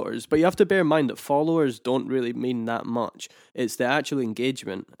for followers. But you have to bear in mind that followers don't really mean that much. It's the actual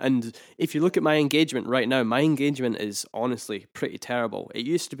engagement. And if you look at my engagement right now, my engagement is honestly pretty terrible. It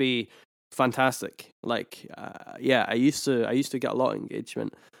used to be fantastic. Like, I used to get a lot of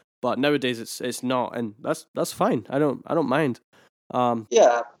engagement, but nowadays it's not, and that's fine. I don't mind.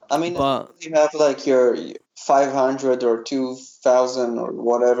 Yeah, I mean, but you have like your 500 or 2,000 or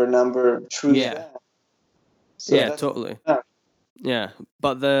whatever number through yeah, that. So yeah, totally. Yeah,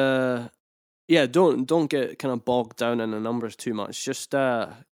 but don't get kind of bogged down in the numbers too much. I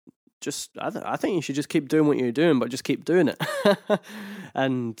think you should just keep doing what you're doing, but just keep doing it.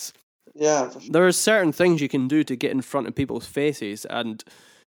 And yeah, for sure. there are certain things you can do to get in front of people's faces, and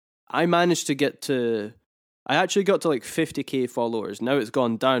I actually got to like 50k followers. Now it's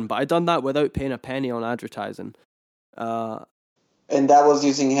gone down, but I done that without paying a penny on advertising. And that was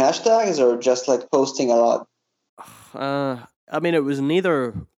using hashtags or just like posting a lot? I mean, it was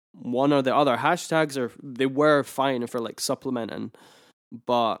neither one or the other. Hashtags they were fine for like supplementing,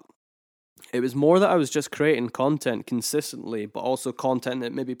 but it was more that I was just creating content consistently, but also content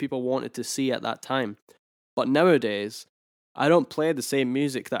that maybe people wanted to see at that time. But nowadays, I don't play the same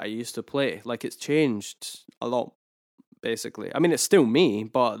music that I used to play. Like, it's changed a lot, basically. I mean, it's still me,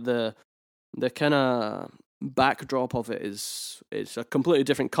 but the kind of backdrop of it is a completely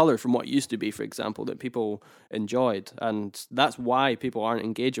different color from what it used to be, for example, that people enjoyed. And that's why people aren't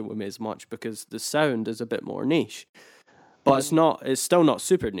engaging with me as much, because the sound is a bit more niche. But it's still not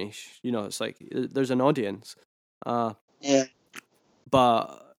super niche. You know, it's like there's an audience. Yeah.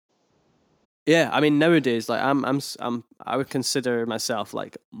 But yeah, I mean, nowadays, like I would consider myself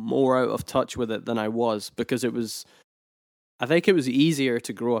like more out of touch with it than I was, because I think it was easier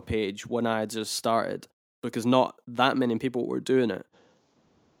to grow a page when I had just started, because not that many people were doing it.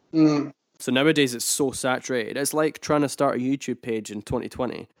 So nowadays it's so saturated. It's like trying to start a YouTube page in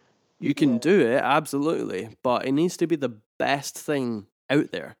 2020. You can do it, absolutely, but it needs to be the best thing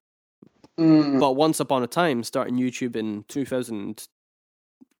out there. But once upon a time, starting YouTube in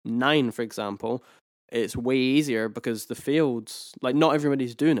 2009, for example, it's way easier because the fields, like, not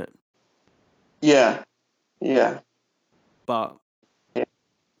everybody's doing it. Yeah. But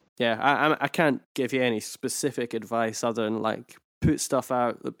yeah, I can't give you any specific advice other than like put stuff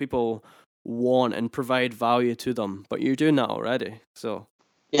out that people want and provide value to them. But you're doing that already, so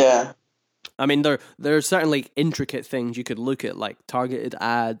yeah. I mean, there are certainly intricate things you could look at, like targeted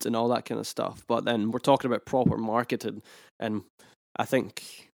ads and all that kind of stuff. But then we're talking about proper marketing, and I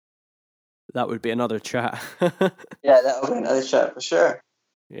think that would be another chat. Yeah, that would be another chat for sure.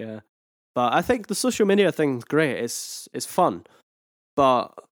 Yeah, but I think the social media thing's great. It's fun,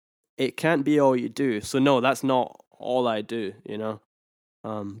 but it can't be all you do. So no, that's not all I do, you know.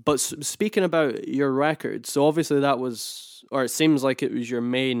 But speaking about your record, so obviously that was, or it seems like it was your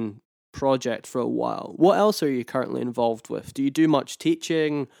main project for a while. What else are you currently involved with? Do you do much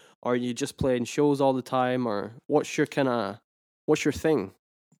teaching, or are you just playing shows all the time, or what's your thing?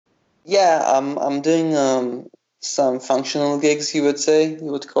 Yeah, I'm doing some functional gigs, you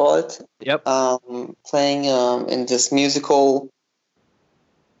would call it. Yep. Playing in this musical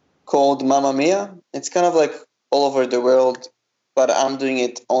called Mamma Mia. It's kind of like all over the world, but I'm doing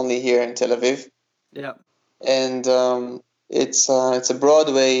it only here in Tel Aviv. Yeah. And it's a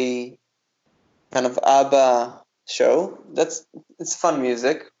Broadway kind of ABBA show. It's fun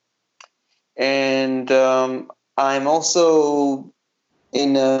music. And I'm also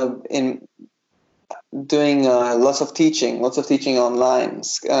in doing lots of teaching online.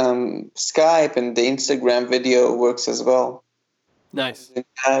 Skype and the Instagram video works as well. Nice.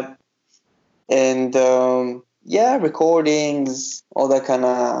 And recordings, all that kind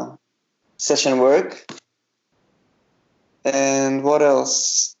of session work. And what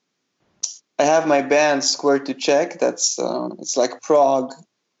else? I have my band Square to Check. That's it's like prog.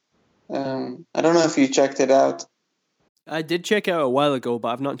 I don't know if you checked it out. I did check it out a while ago, but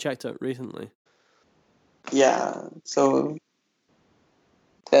I've not checked it recently. Yeah, so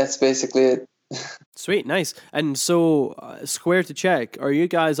that's basically it. Sweet, nice. And so, Square to Check, are you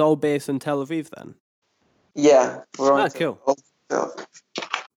guys all based in Tel Aviv then? Yeah, we're cool.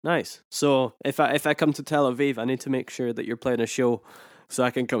 Nice. So if I come to Tel Aviv, I need to make sure that you're playing a show so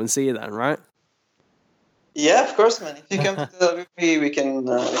I can come and see you then, right? Yeah, of course, man. If you come to Tel Aviv, we can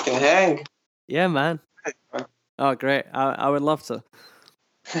hang. Yeah, man. Oh, great. I would love to.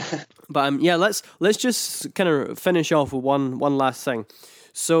 But let's just kind of finish off with one last thing.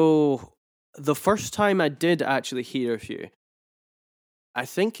 So the first time I did actually hear of you, I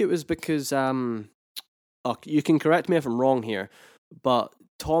think it was because you can correct me if I'm wrong here, but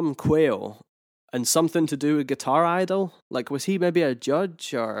Tom Quayle and something to do with Guitar Idol. Like, was he maybe a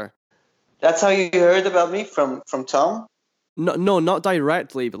judge or? That's how you heard about me from Tom? No, not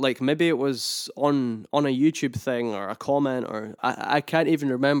directly, but like maybe it was on a YouTube thing or a comment, or I can't even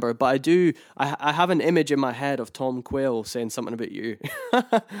remember. But I have an image in my head of Tom Quayle saying something about you.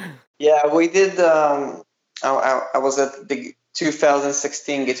 Yeah, we did. I was at the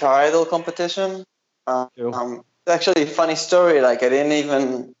 2016 Guitar Idol competition. Cool. Actually, a funny story. Like I didn't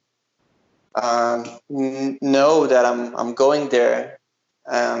even know that I'm going there.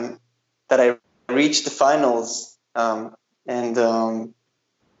 That I reached the finals. And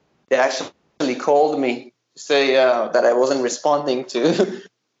they actually called me to say that I wasn't responding to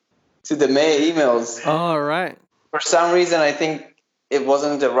the May emails. Oh, right. For some reason, I think it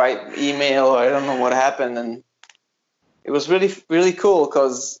wasn't the right email, or I don't know what happened. And it was really, really cool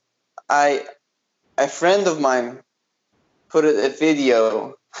because a friend of mine put a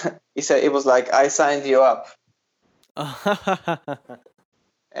video. He said it was like, I signed you up.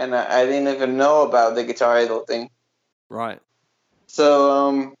 And I didn't even know about the Guitar Idol thing. Right.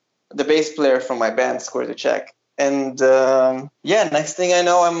 So the bass player from my band scored a check, and next thing I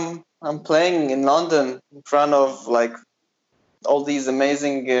know, I'm playing in London in front of like all these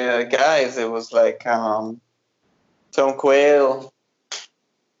amazing guys. It was like Tom Quayle.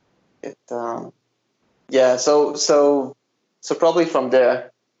 So probably from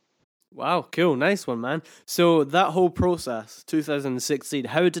there. Wow, cool, nice one, man. So that whole process, 2016,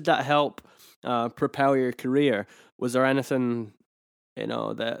 how did that help propel your career? Was there anything,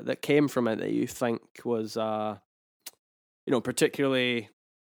 that came from it that you think was, particularly,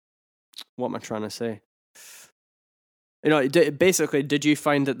 what am I trying to say? Basically, did you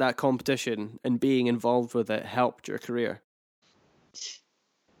find that competition and being involved with it helped your career?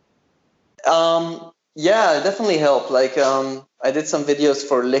 Yeah, it definitely helped. Like, I did some videos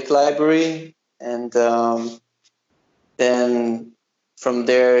for Lick Library, and then from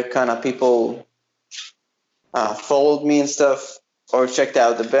there, kind of people followed me and stuff, or checked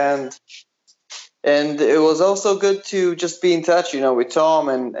out the band. And it was also good to just be in touch, with Tom,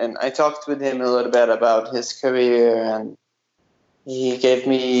 and I talked with him a little bit about his career, and he gave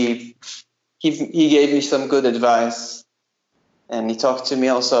me some good advice. And he talked to me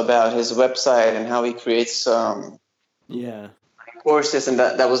also about his website and how he creates courses, and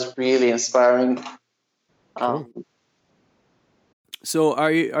that was really inspiring. Cool. So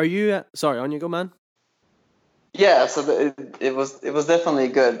are you sorry, on you go, man? Yeah, so it was definitely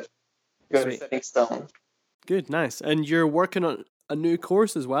good setting stone. Good, nice. And you're working on a new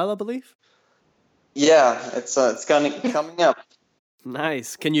course as well, I believe? Yeah, it's coming up.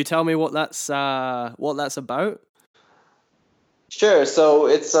 Nice. Can you tell me what that's about? Sure. So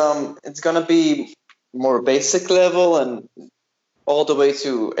it's gonna be more basic level and all the way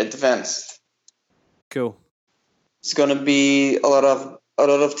to advanced. Cool. It's gonna be a lot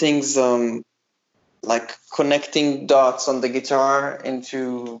of things, like connecting dots on the guitar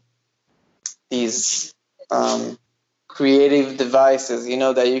into these creative devices,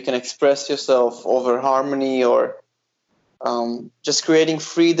 that you can express yourself over harmony, or just creating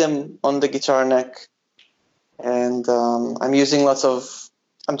freedom on the guitar neck. And I'm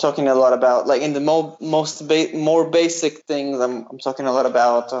talking a lot about, like, in the more basic things, I'm talking a lot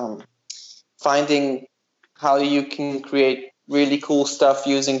about finding how you can create really cool stuff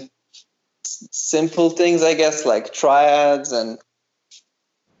using simple things, I guess, like triads, and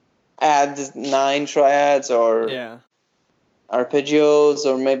add 9 triads, or arpeggios,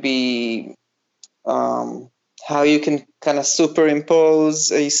 or maybe how you can kind of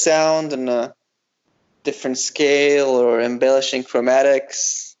superimpose a sound and a different scale, or embellishing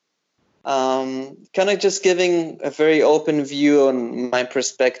chromatics. Kind of just giving a very open view on my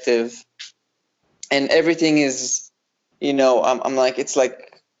perspective, and everything is, I'm like, it's like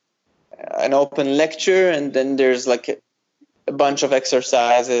an open lecture, and then there's like a bunch of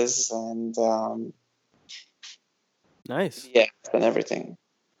exercises, and nice. Yeah, and everything.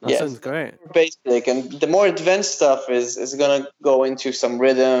 That sounds great. Basic, and the more advanced stuff is gonna go into some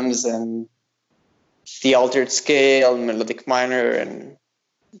rhythms and the altered scale, melodic minor, and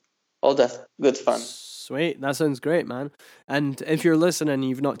all that good fun. Sweet, that sounds great, man. And if you're listening and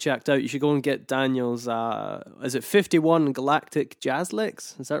you've not checked out, you should go and get Daniel's, is it 51 Galactic Jazz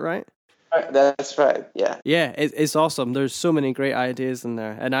Licks? Is that right? That's right, yeah. Yeah, it's awesome. There's so many great ideas in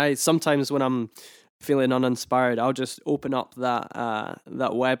there. And I sometimes, when I'm feeling uninspired, I'll just open up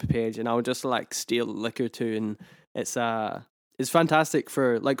that web page, and I'll just like steal a lick or two, and it's fantastic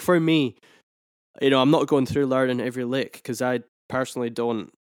for me. I'm not going through learning every lick, because I personally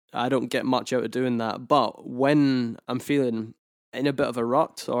don't get much out of doing that. But when I'm feeling in a bit of a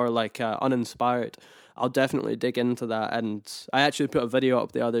rut or like uninspired, I'll definitely dig into that. And I actually put a video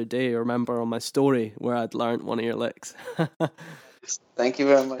up the other day, remember, on my story where I'd learned one of your licks. Thank you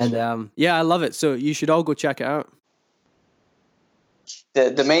very much. And yeah, I love it. So you should all go check it out.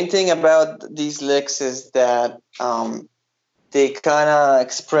 The main thing about these licks is that they kind of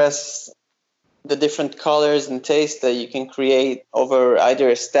express the different colors and tastes that you can create over either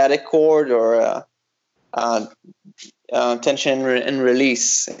a static chord or a tension and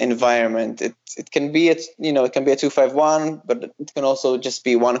release environment. It can be it can be a 2-5-1, but it can also just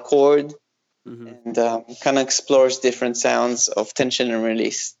be one chord, and kind of explores different sounds of tension and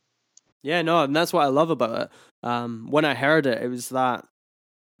release. Yeah, no, and that's what I love about it. When I heard it, it was that.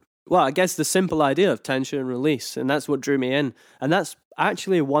 Well, I guess the simple idea of tension and release, and that's what drew me in. And that's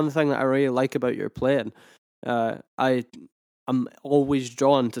actually one thing that I really like about your playing. I'm always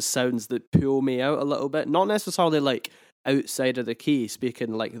drawn to sounds that pull me out a little bit, not necessarily like outside of the key,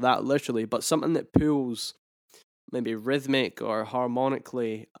 speaking like that literally, but something that pulls maybe rhythmic or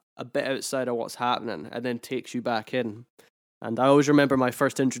harmonically a bit outside of what's happening and then takes you back in. And I always remember my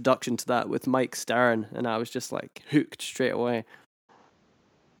first introduction to that with Mike Stern, and I was just like hooked straight away.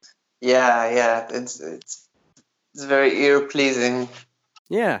 Yeah, it's very ear pleasing.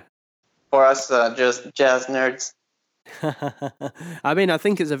 Yeah, for us, just jazz nerds. I mean, I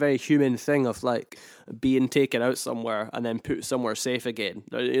think it's a very human thing of like being taken out somewhere and then put somewhere safe again.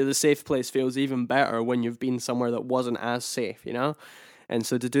 The safe place feels even better when you've been somewhere that wasn't as safe, you know? And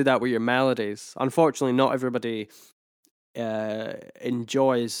so to do that with your melodies, unfortunately, not everybody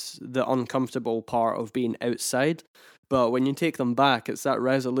enjoys the uncomfortable part of being outside. But when you take them back, it's that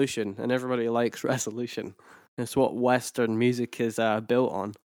resolution, and everybody likes resolution. It's what Western music is built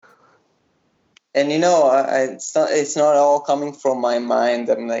on. And it's not all coming from my mind.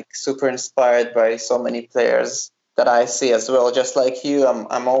 I'm like super inspired by so many players that I see as well. Just like you,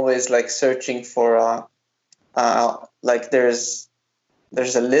 I'm always like searching for like there's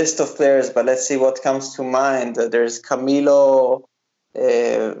a list of players, but let's see what comes to mind. There's Camilo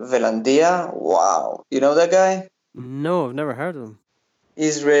Velandia. Wow, you know that guy? No, I've never heard of him.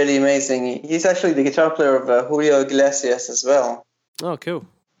 He's really amazing. He's actually the guitar player of Julio Iglesias as well. Oh, cool.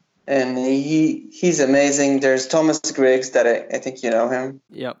 And he's amazing. There's Thomas Griggs that I think you know him.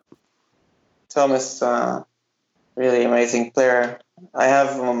 Yep. Thomas, really amazing player. I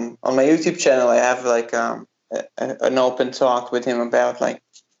have on my YouTube channel, I have like an open talk with him about like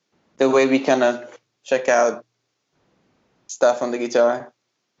the way we kind of check out stuff on the guitar.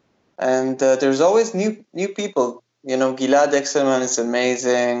 And there's always new people. Gilad Exelman is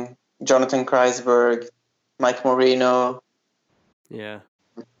amazing. Jonathan Kreisberg, Mike Moreno. Yeah.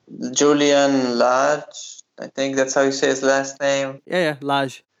 Julian Lage. I think that's how you say his last name. Yeah,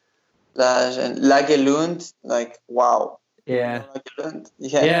 Lage. Lage and Lagelund. Like, wow. Yeah. Lagelund?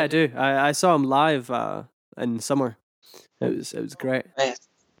 Yeah, I do. I saw him live in summer. It was great. Nice.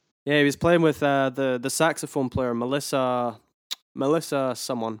 Yeah, he was playing with the saxophone player, Melissa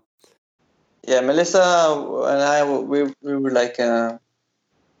someone. Yeah, Melissa and I, we were like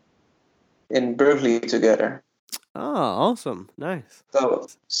in Berkeley together. Oh, awesome. Nice. So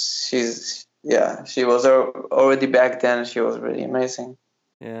she was already back then. She was really amazing.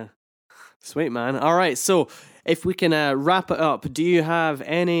 Yeah. Sweet, man. All right, so if we can wrap it up, do you have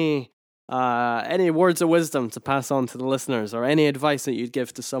any words of wisdom to pass on to the listeners, or any advice that you'd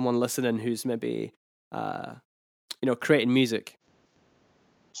give to someone listening who's maybe creating music?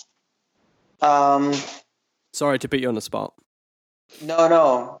 Sorry to put you on the spot.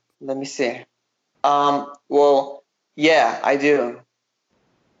 No. Let me see. Well, yeah, I do.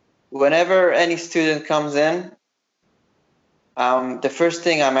 Whenever any student comes in, the first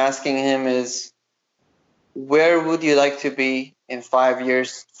thing I'm asking him is, where would you like to be in 5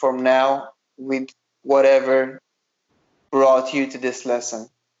 years from now with whatever brought you to this lesson?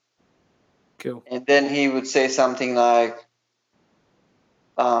 Cool. And then he would say something like,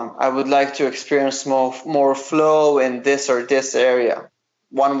 I would like to experience more flow in this or this area.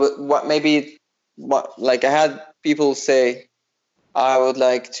 Like I had people say, I would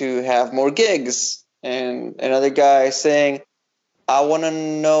like to have more gigs, and another guy saying, I want to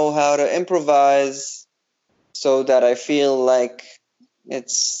know how to improvise so that I feel like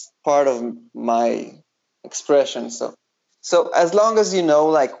it's part of my expression. So as long as you know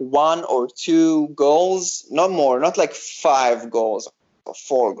like 1 or 2 goals, not more, not like 5 goals or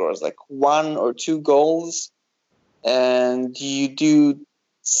 4 goals, like 1 or 2 goals, and you do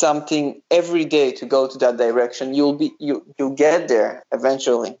something every day to go to that direction, you'll get there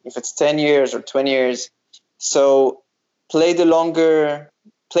eventually, if it's 10 years or 20 years. So play the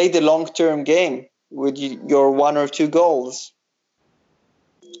long-term game with your 1 or 2 goals,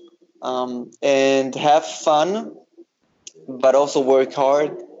 and have fun, but also work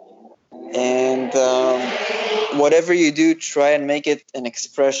hard. And whatever you do, try and make it an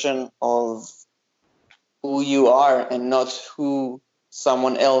expression of who you are and not who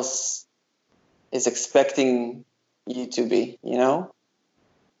someone else is expecting you to be, you know?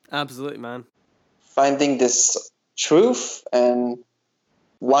 Absolutely, man. Finding this truth and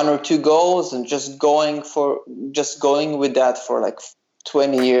 1 or 2 goals and just going with that for like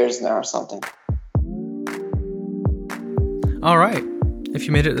 20 years now or something. All right. If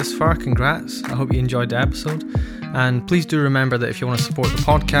you made it this far, congrats. I hope you enjoyed the episode. And please do remember that if you want to support the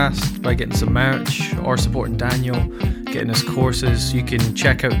podcast by getting some merch or supporting Daniel, getting his courses, you can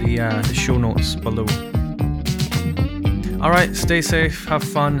check out the show notes below. All right, stay safe, have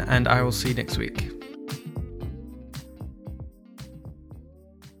fun, and I will see you next week.